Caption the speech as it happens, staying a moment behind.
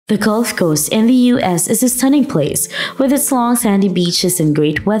The Gulf Coast in the US is a stunning place. With its long sandy beaches and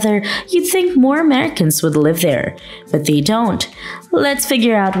great weather, you'd think more Americans would live there. But they don't. Let's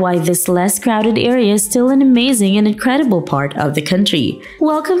figure out why this less crowded area is still an amazing and incredible part of the country.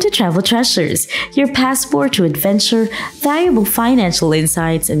 Welcome to Travel Treasures, your passport to adventure, valuable financial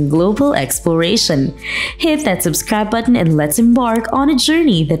insights, and global exploration. Hit that subscribe button and let's embark on a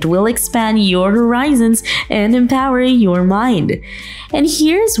journey that will expand your horizons and empower your mind. And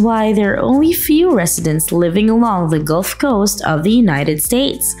here's why there are only few residents living along the Gulf Coast of the United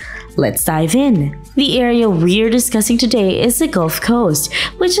States. Let's dive in. The area we're discussing today is the Gulf Coast,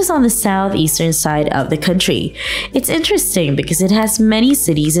 which is on the southeastern side of the country. It's interesting because it has many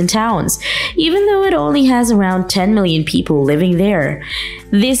cities and towns, even though it only has around 10 million people living there.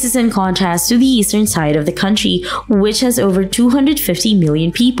 This is in contrast to the eastern side of the country, which has over 250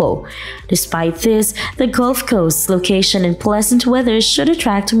 million people. Despite this, the Gulf Coast's location and pleasant weather should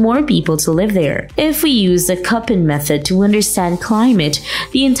attract more people to live there. If we use the Köppen method to understand climate,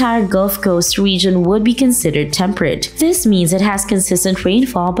 the entire Gulf Coast region would be considered temperate. This means it has consistent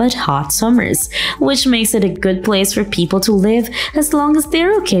rainfall but hot summers, which makes it a good place for people to live as long as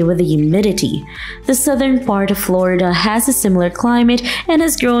they're okay with the humidity. The southern part of Florida has a similar climate and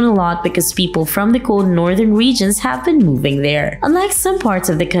has grown a lot because people from the cold northern regions have been moving there. Unlike some parts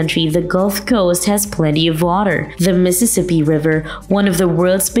of the country, the Gulf Coast has plenty of water. The Mississippi River, one of the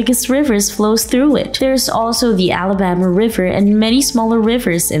world's biggest rivers, flows through it. There's also the Alabama River and many smaller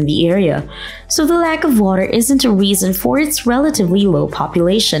rivers in the area. So the lack of water isn't a reason for its relatively low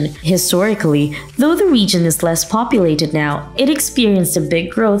population. Historically, though the region is less populated now, it experienced a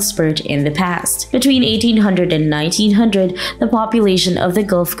big growth spurt in the past. Between 1800 and 1900, the population of the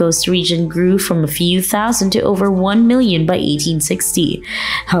Gulf Coast region grew from a few thousand to over 1 million by 1860.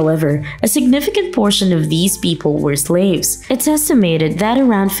 However, a significant portion of these people were slaves. It's estimated that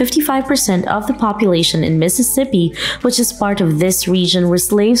around 55% of the population in Mississippi, which is part of this region, were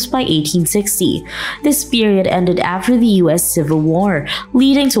slaves by 1860. This period ended after the US Civil War,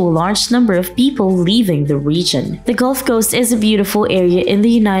 leading to a large number of people leaving the region. The Gulf Coast is a beautiful area in the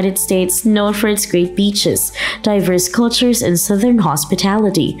United States, known for its great beaches, diverse cultures, and southern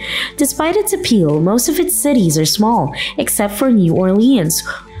hospitality. Despite its appeal, most of its cities are small, except for New Orleans,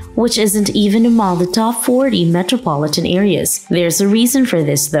 which isn't even among the top 40 metropolitan areas. There's a reason for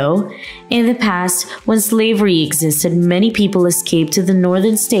this though. In the past, when slavery existed, many people escaped to the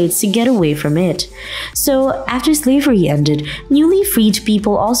northern states to get away from it. So after slavery ended, newly freed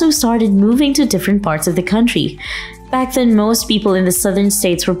people also started moving to different parts of the country. Back then, most people in the southern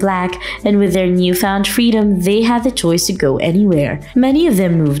states were black, and with their newfound freedom, they had the choice to go anywhere. Many of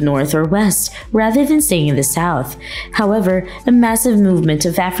them moved north or west, rather than staying in the south. However, a massive movement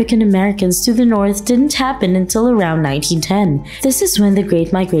of African Americans to the north didn't happen until around 1910. This is when the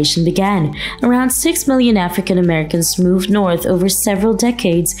Great Migration began. Around 6 million African Americans moved north over several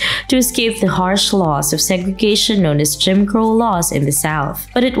decades to escape the harsh laws of segregation known as Jim Crow laws in the South.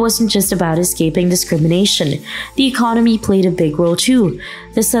 But it wasn't just about escaping discrimination. The economy played a big role too.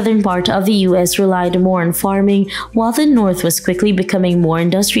 The southern part of the US relied more on farming, while the north was quickly becoming more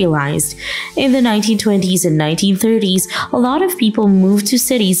industrialized. In the 1920s and 1930s, a lot of people moved to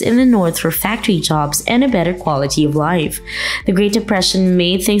cities in the north for factory jobs and a better quality of life. The Great Depression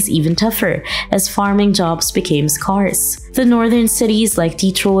made things even tougher, as farming jobs became scarce. The northern cities like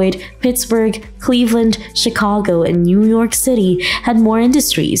Detroit, Pittsburgh, Cleveland, Chicago, and New York City had more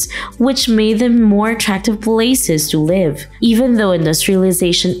industries, which made them more attractive places to live. Even though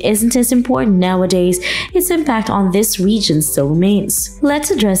industrialization isn't as important nowadays, its impact on this region still remains.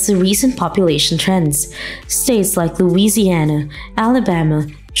 Let's address the recent population trends. States like Louisiana, Alabama,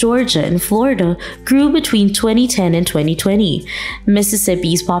 Georgia, and Florida grew between 2010 and 2020.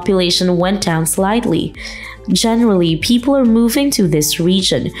 Mississippi's population went down slightly. Generally, people are moving to this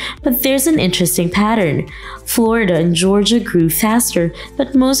region, but there's an interesting pattern. Florida and Georgia grew faster,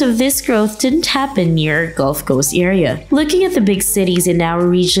 but most of this growth didn't happen near our Gulf Coast area. Looking at the big cities in our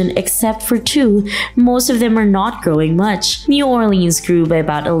region, except for two, most of them are not growing much. New Orleans grew by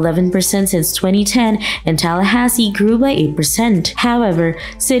about 11% since 2010, and Tallahassee grew by 8%. However,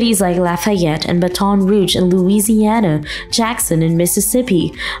 cities like Lafayette and Baton Rouge in Louisiana, Jackson in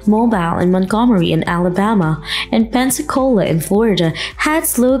Mississippi, Mobile and Montgomery in Alabama, and Pensacola in Florida had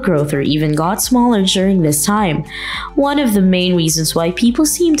slow growth or even got smaller during this time. One of the main reasons why people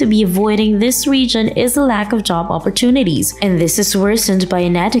seem to be avoiding this region is the lack of job opportunities, and this is worsened by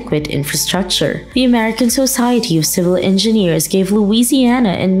inadequate infrastructure. The American Society of Civil Engineers gave Louisiana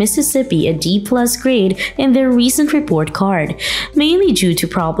and Mississippi a D+ grade in their recent report card, mainly due to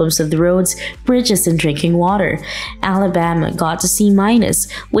problems with roads, bridges, and drinking water. Alabama got a C-,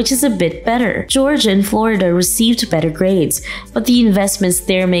 which is a bit better. Georgia and Florida received better grades, but the investments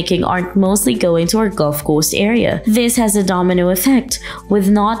they're making aren't mostly going to our Gulf Coast area. This has a domino effect. With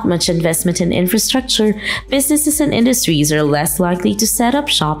not much investment in infrastructure, businesses and industries are less likely to set up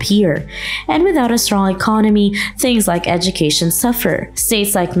shop here. And without a strong economy, things like education suffer.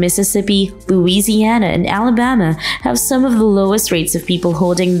 States like Mississippi, Louisiana, and Alabama have some of the lowest rates of people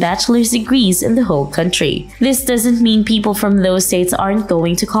holding bachelor's degrees in the whole country. This doesn't mean people from those states aren't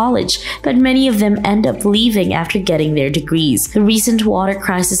going to college, but many of them end up leaving after getting their degrees. The recent water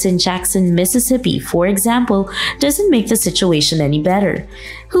crisis in Jackson, Mississippi, for example, doesn't make the situation any better.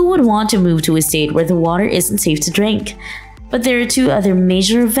 Who would want to move to a state where the water isn't safe to drink? But there are two other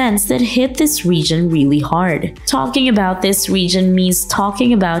major events that hit this region really hard. Talking about this region means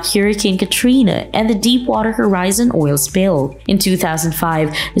talking about Hurricane Katrina and the Deepwater Horizon oil spill. In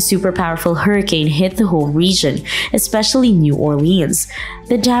 2005, a super powerful hurricane hit the whole region, especially New Orleans.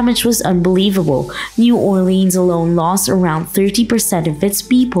 The damage was unbelievable. New Orleans alone lost around 30% of its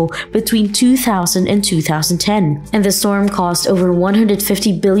people between 2000 and 2010, and the storm caused over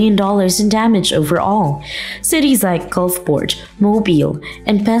 $150 billion in damage overall. Cities like Gulfport, Mobile,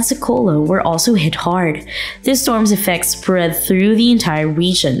 and Pensacola were also hit hard. This storm's effects spread through the entire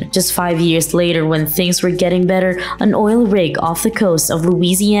region. Just 5 years later, when things were getting better, an oil rig off the coast of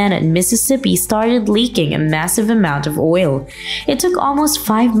Louisiana and Mississippi started leaking a massive amount of oil. It took almost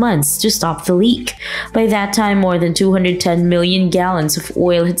 5 months to stop the leak. By that time, more than 210 million gallons of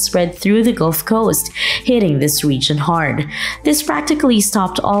oil had spread through the Gulf Coast, hitting this region hard. This practically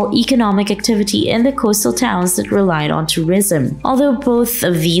stopped all economic activity in the coastal towns that relied on tourism. Although both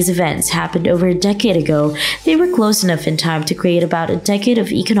of these events happened over a decade ago, they were close enough in time to create about a decade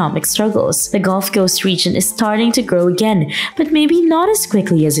of economic struggles. The Gulf Coast region is starting to grow again, but maybe not as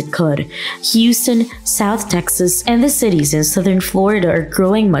quickly as it could. Houston, South Texas, and the cities in southern Florida are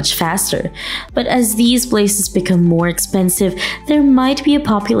growing much faster. But as these places become more expensive, there might be a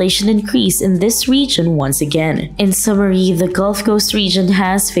population increase in this region once again. In summary, the Gulf Coast region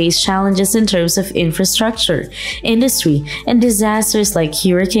has faced challenges in terms of infrastructure, industry, and disasters like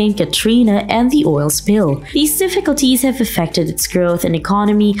Hurricane Katrina and the oil spill. These difficulties have affected its growth and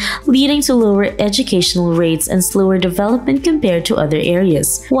economy, leading to lower educational rates and slower development compared to other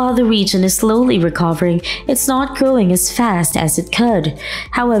areas. While the region is slowly recovering, it's not growing as fast as it could.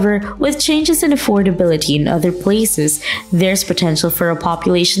 However, with changes in affordability in other places, there's potential for a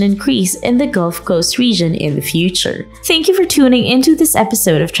population increase in the Gulf Coast region in the future. Thank you for tuning into this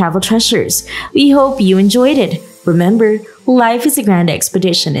episode of Travel Treasures. We hope you enjoyed it. Remember, life is a grand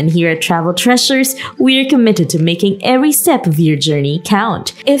expedition, and here at Travel Treasures, we're committed to making every step of your journey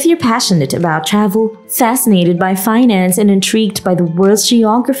count. If you're passionate about travel, fascinated by finance, and intrigued by the world's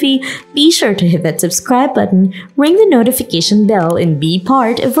geography, be sure to hit that subscribe button, ring the notification bell, and be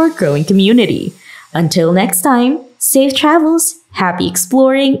part of our growing community. Until next time, safe travels, happy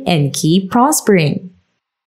exploring, and keep prospering!